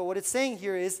Calvinism here, but what it's saying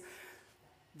here is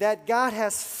that God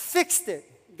has fixed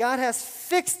it. God has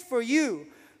fixed for you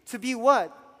to be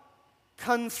what?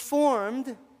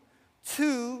 Conformed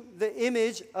to the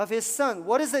image of His Son.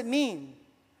 What does it mean?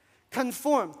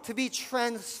 Conformed, to be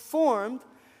transformed,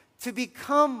 to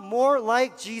become more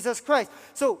like Jesus Christ.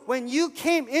 So when you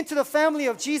came into the family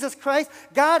of Jesus Christ,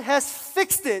 God has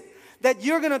fixed it that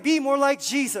you're going to be more like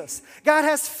Jesus. God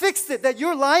has fixed it that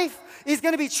your life is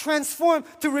going to be transformed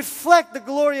to reflect the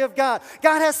glory of God.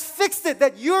 God has fixed it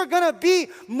that you're going to be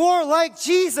more like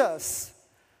Jesus.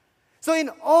 So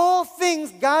in all things,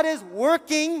 God is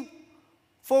working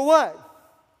for what?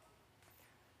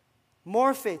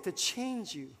 More faith, to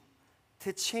change you,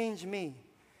 to change me.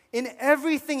 In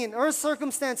everything, in earth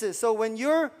circumstances. So when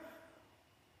your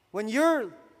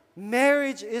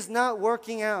marriage is not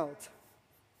working out,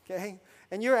 okay,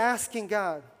 and you're asking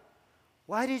God,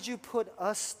 why did you put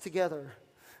us together?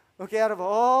 Okay, out of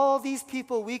all these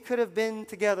people we could have been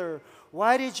together,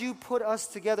 why did you put us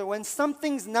together? When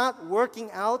something's not working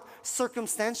out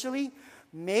circumstantially,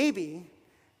 maybe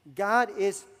God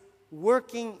is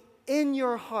working in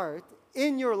your heart,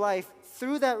 in your life,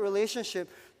 through that relationship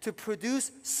to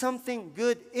produce something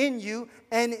good in you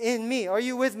and in me. Are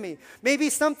you with me? Maybe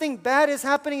something bad is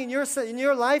happening in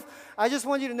your life. I just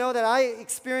want you to know that I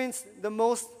experienced the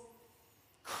most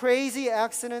crazy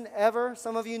accident ever.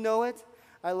 Some of you know it.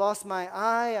 I lost my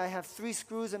eye. I have 3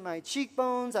 screws in my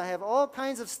cheekbones. I have all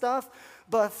kinds of stuff.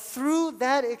 But through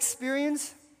that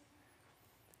experience,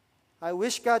 I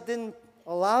wish God didn't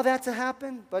allow that to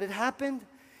happen, but it happened.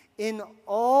 In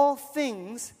all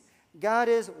things, God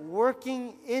is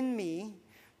working in me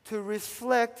to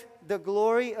reflect the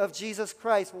glory of Jesus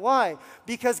Christ. Why?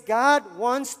 Because God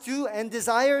wants to and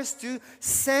desires to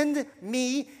send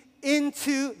me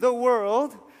into the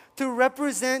world to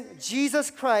represent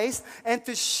Jesus Christ and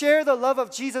to share the love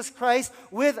of Jesus Christ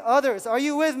with others. Are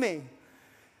you with me?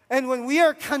 And when we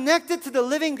are connected to the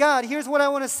living God, here's what I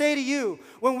want to say to you.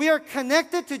 When we are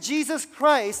connected to Jesus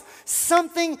Christ,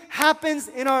 something happens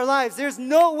in our lives. There's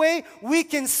no way we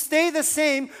can stay the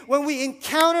same when we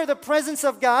encounter the presence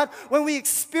of God. When we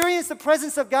experience the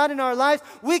presence of God in our lives,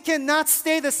 we cannot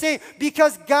stay the same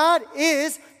because God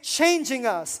is changing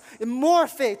us,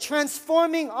 morphe,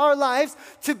 transforming our lives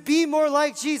to be more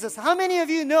like Jesus. How many of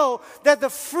you know that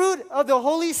the fruit of the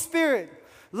Holy Spirit,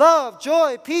 love,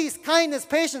 joy, peace, kindness,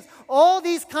 patience, all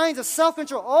these kinds of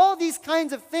self-control, all these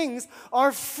kinds of things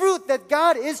are fruit that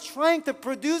God is trying to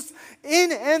produce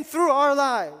in and through our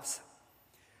lives?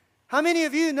 How many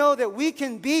of you know that we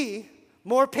can be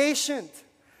more patient?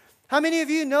 How many of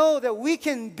you know that we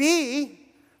can be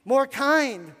more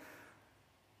kind?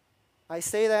 I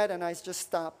say that and I just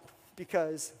stop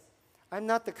because I'm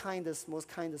not the most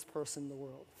kindest person in the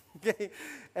world. Okay?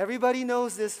 Everybody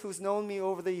knows this who's known me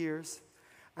over the years.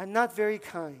 I'm not very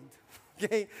kind.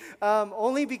 Okay?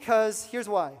 Only because, here's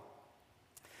why.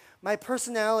 My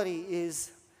personality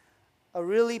is a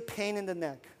really pain in the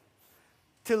neck.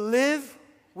 To live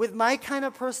with my kind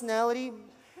of personality,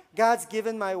 God's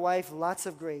given my wife lots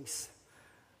of grace.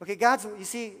 Okay, you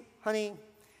see, honey,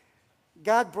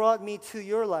 God brought me to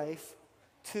your life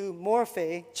to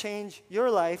morphe, change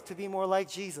your life to be more like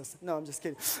Jesus. No, I'm just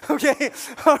kidding. Okay,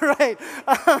 all right.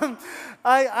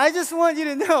 I just want you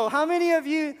to know, how many of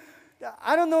you,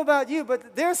 I don't know about you,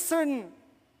 but there's certain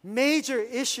major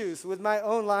issues with my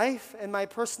own life and my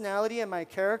personality and my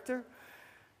character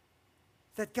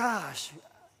that, gosh,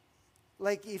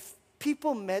 like if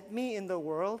people met me in the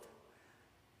world,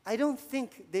 I don't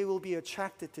think they will be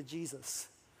attracted to Jesus.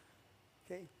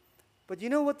 Okay? But you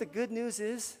know what the good news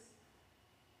is?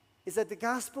 Is that the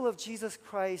gospel of Jesus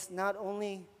Christ not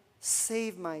only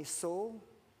saved my soul,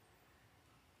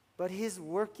 but He's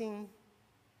working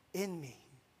in me.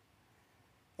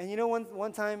 And you know,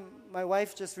 one time, my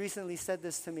wife just recently said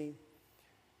this to me.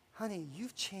 Honey,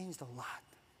 you've changed a lot.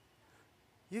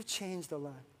 You've changed a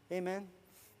lot. Amen?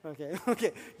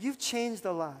 Okay. You've changed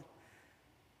a lot.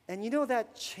 And you know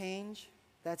that change,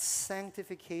 that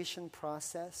sanctification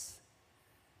process,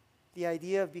 the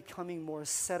idea of becoming more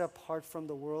set apart from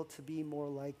the world to be more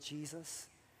like Jesus,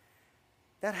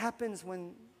 that happens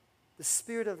when the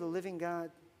Spirit of the living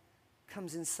God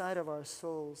comes inside of our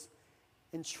souls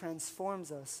and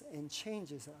transforms us and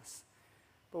changes us.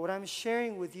 But what I'm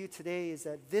sharing with you today is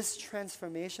that this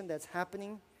transformation that's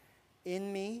happening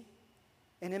in me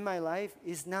and in my life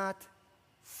is not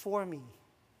for me.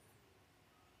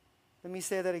 Let me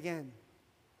say that again.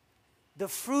 The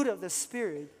fruit of the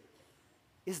Spirit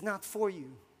is not for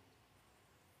you.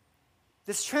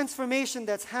 This transformation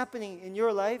that's happening in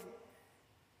your life,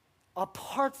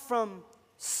 apart from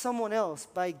someone else,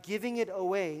 by giving it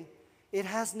away, it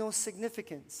has no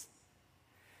significance.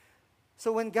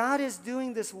 So when God is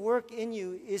doing this work in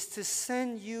you, is to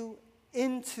send you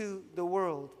into the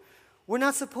world. We're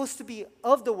not supposed to be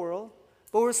of the world,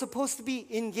 but we're supposed to be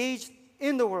engaged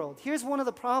in the world. Here's one of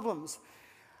the problems.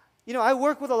 You know, I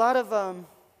work with a lot of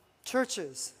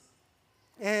churches,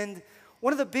 and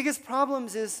one of the biggest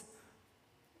problems is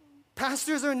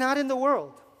pastors are not in the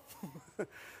world.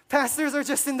 Pastors are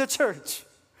just in the church.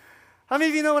 How many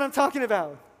of you know what I'm talking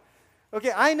about?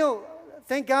 Okay, I know,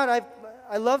 thank God,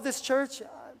 I love this church.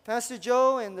 Pastor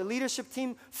Joe and the leadership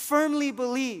team firmly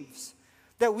believes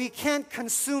that we can't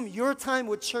consume your time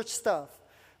with church stuff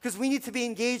because we need to be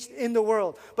engaged in the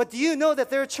world. But do you know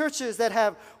that there are churches that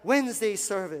have Wednesday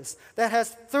service, that has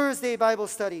Thursday Bible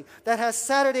study, that has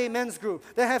Saturday men's group,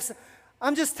 that has...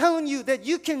 I'm just telling you that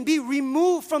you can be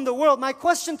removed from the world. My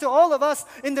question to all of us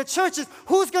in the church is,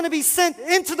 who's going to be sent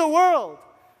into the world?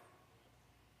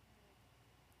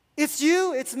 It's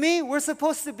you, it's me. We're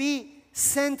supposed to be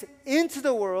sent into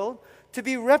the world to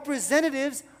be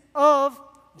representatives of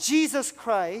Jesus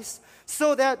Christ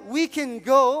so that we can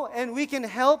go and we can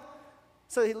help.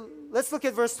 So let's look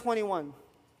at verse 21.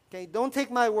 Okay, don't take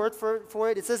my word for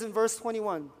it. It says in verse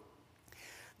 21,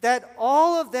 that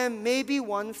all of them may be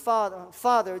one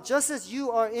Father, just as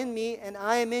you are in me and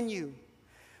I am in you.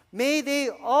 May they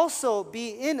also be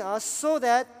in us so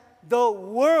that the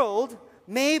world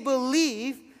may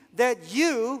believe that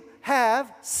you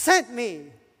have sent me.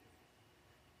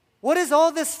 What is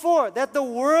all this for? That the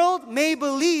world may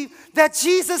believe that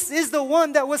Jesus is the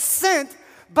one that was sent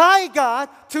by God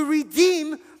to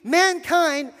redeem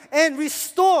mankind and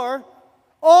restore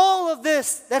all of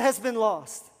this that has been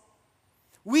lost.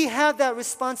 We have that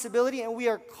responsibility and we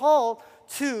are called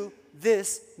to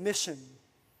this mission.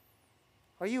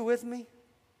 Are you with me?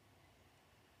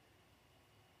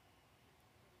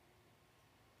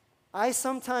 I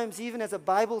sometimes, even as a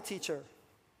Bible teacher,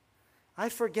 I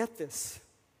forget this.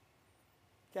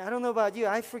 I don't know about you,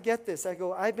 I forget this. I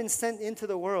go, I've been sent into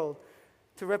the world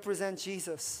to represent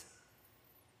Jesus.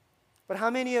 But how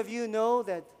many of you know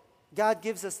that God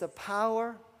gives us the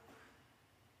power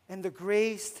and the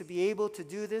grace to be able to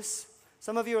do this?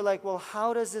 Some of you are like, well,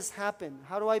 how does this happen?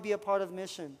 How do I be a part of the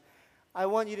mission? I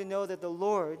want you to know that the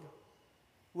Lord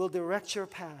will direct your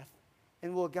path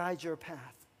and will guide your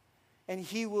path. And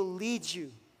He will lead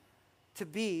you to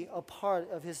be a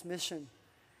part of His mission.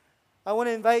 I want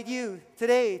to invite you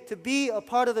today to be a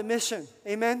part of the mission.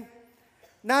 Amen?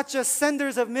 Not just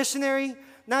senders of missionary,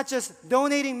 not just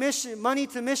donating money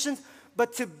to missions,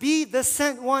 but to be the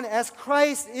sent one. As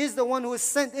Christ is the one who is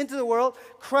sent into the world,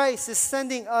 Christ is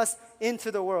sending us into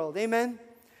the world. Amen?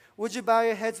 Would you bow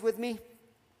your heads with me?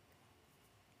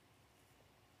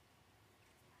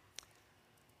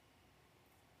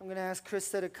 I'm going to ask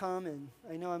Krista to come, and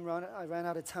I know I ran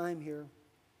out of time here.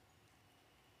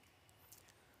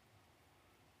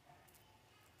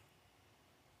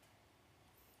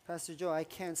 Pastor Joe, I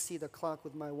can't see the clock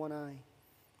with my one eye.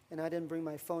 And I didn't bring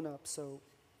my phone up, so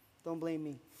don't blame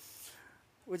me.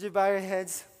 Would you bow your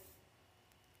heads?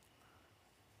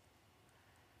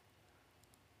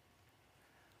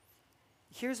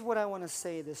 Here's what I want to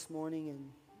say this morning,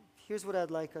 and here's what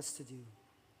I'd like us to do.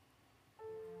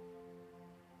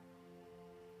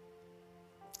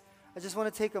 I just want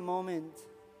to take a moment.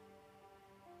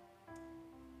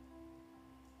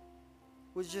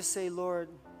 Would you just say, Lord,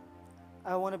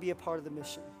 I want to be a part of the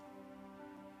mission.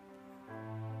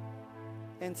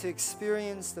 And to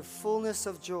experience the fullness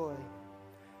of joy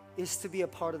is to be a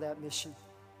part of that mission.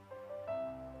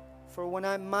 For when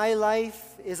my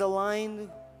life is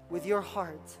aligned with your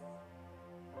heart,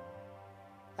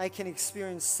 I can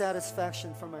experience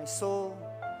satisfaction for my soul.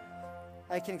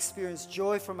 I can experience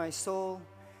joy for my soul.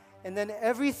 And then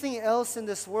everything else in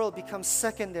this world becomes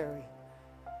secondary,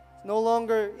 no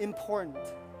longer important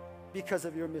because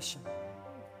of your mission.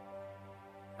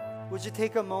 Would you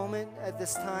take a moment at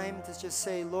this time to just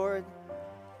say, Lord,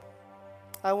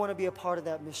 I want to be a part of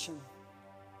that mission.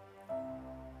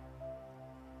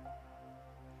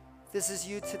 If this is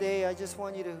you today, I just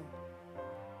want you to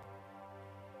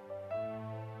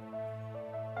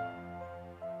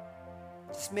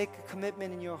just make a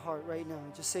commitment in your heart right now.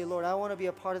 Just say, Lord, I want to be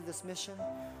a part of this mission.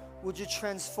 Would you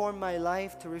transform my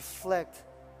life to reflect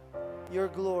your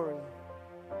glory,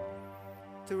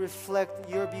 to reflect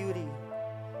your beauty,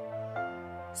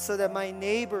 so that my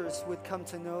neighbors would come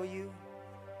to know you,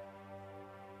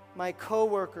 my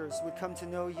co-workers would come to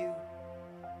know you,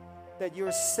 that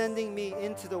you're sending me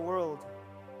into the world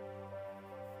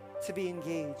to be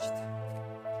engaged.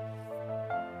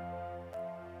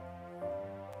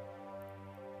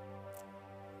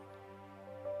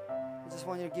 I just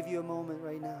want you to give you a moment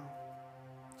right now,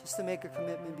 just to make a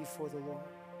commitment before the Lord.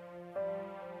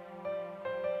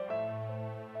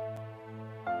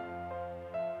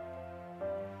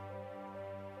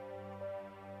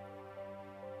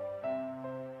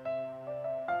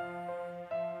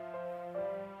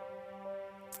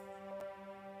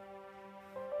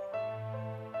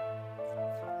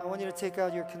 I want you to take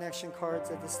out your connection cards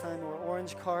at this time, or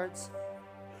orange cards.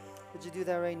 Would you do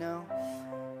that right now?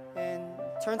 And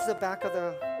turn to the back of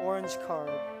the orange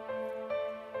card.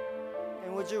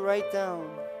 And would you write down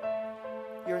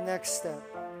your next step,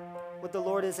 what the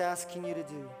Lord is asking you to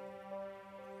do?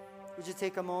 Would you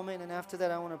take a moment, and after that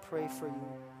I want to pray for you.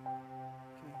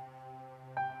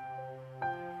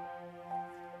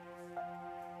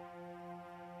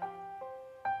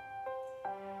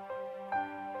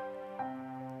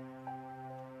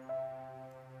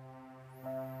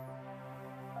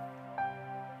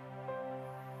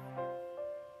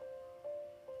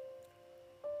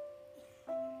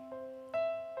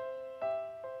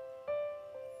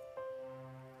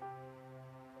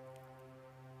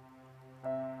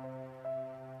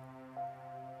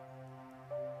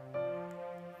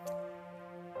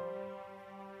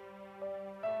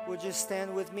 Would you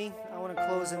stand with me? I want to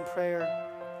close in prayer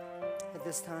at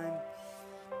this time.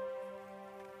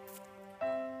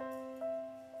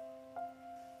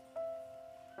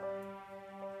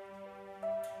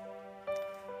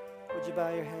 Would you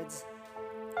bow your heads?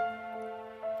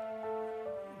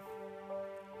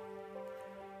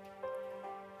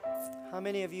 How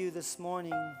many of you this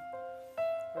morning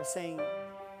are saying,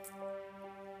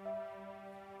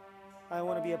 I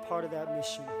want to be a part of that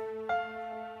mission?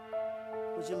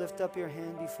 Would you lift up your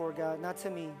hand before God? Not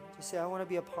to me. Just say, I want to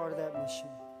be a part of that mission.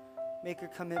 Make a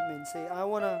commitment. Say, I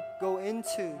want to go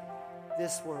into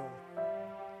this world.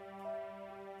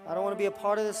 I don't want to be a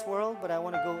part of this world, but I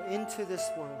want to go into this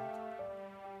world.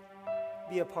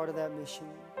 Be a part of that mission.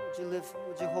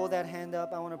 Would you hold that hand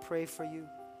up? I want to pray for you.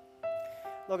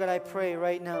 Lord God, I pray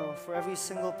right now for every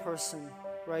single person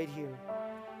right here,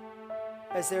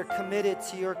 as they're committed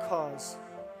to your cause.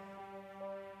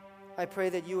 I pray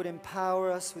that you would empower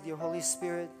us with your Holy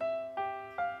Spirit,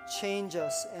 change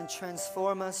us and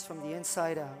transform us from the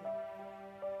inside out,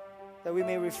 that we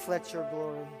may reflect your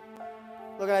glory.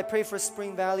 Lord God, I pray for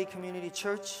Spring Valley Community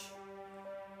Church,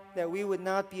 that we would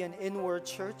not be an inward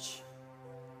church,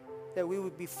 that we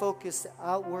would be focused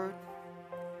outward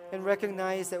and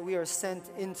recognize that we are sent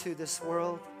into this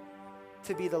world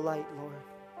to be the light, Lord.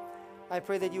 I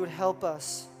pray that you would help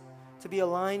us to be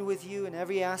aligned with you in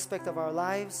every aspect of our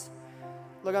lives.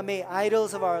 Lord God, may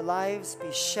idols of our lives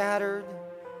be shattered.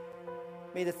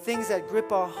 May the things that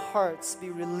grip our hearts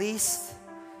be released.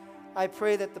 I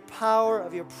pray that the power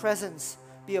of your presence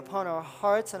be upon our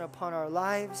hearts and upon our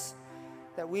lives,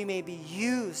 that we may be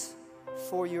used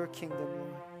for your kingdom,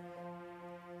 Lord.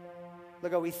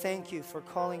 Lord God, we thank you for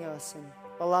calling us and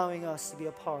allowing us to be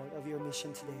a part of your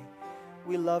mission today.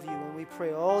 We love you, and we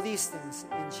pray all these things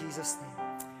in Jesus'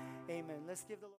 name. Amen. Let's give the Lord